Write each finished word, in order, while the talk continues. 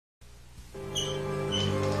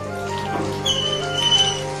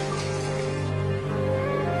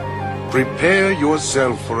Prepare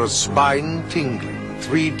yourself for a spine-tingling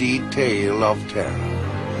 3D tale of terror.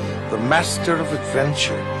 The master of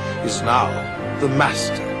adventure is now the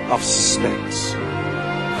master of suspense.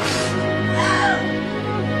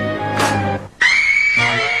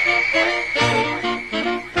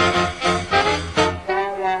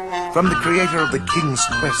 From the creator of the King's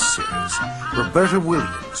Quest series, Roberta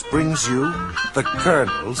Williams brings you The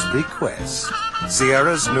Colonel's Bequest,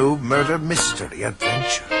 Sierra's new murder mystery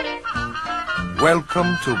adventure.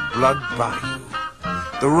 Welcome to Blood Bayou.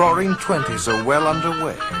 The Roaring Twenties are well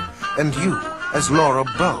underway, and you, as Laura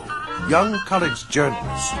Bow, young college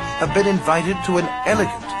journalist, have been invited to an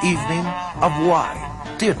elegant evening of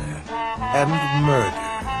wine, dinner, and murder.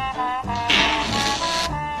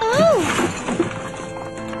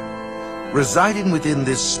 Residing within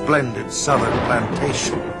this splendid southern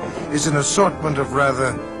plantation is an assortment of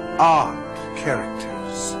rather odd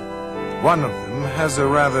characters. One of them has a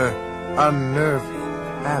rather unnerving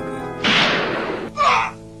habit.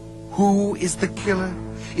 Who is the killer?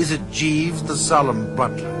 Is it Jeeves, the solemn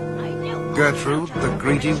butler? Gertrude, the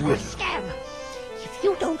greedy widow? Scam. If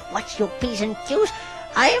you don't watch your P's and Q's,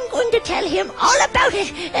 I am going to tell him all about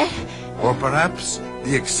it. Or perhaps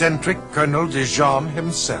the eccentric Colonel Dijon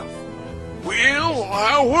himself. Well,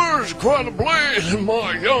 I was quite a blade in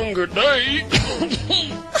my younger days.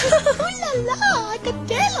 Oh la la, I can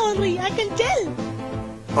tell, Henri, I can tell.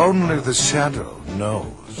 Only the shadow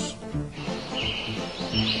knows.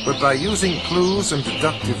 But by using clues and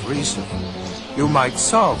deductive reasoning, you might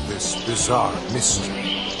solve this bizarre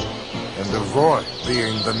mystery and avoid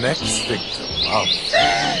being the next victim of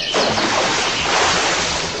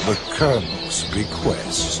The Colonel's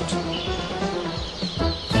Bequest.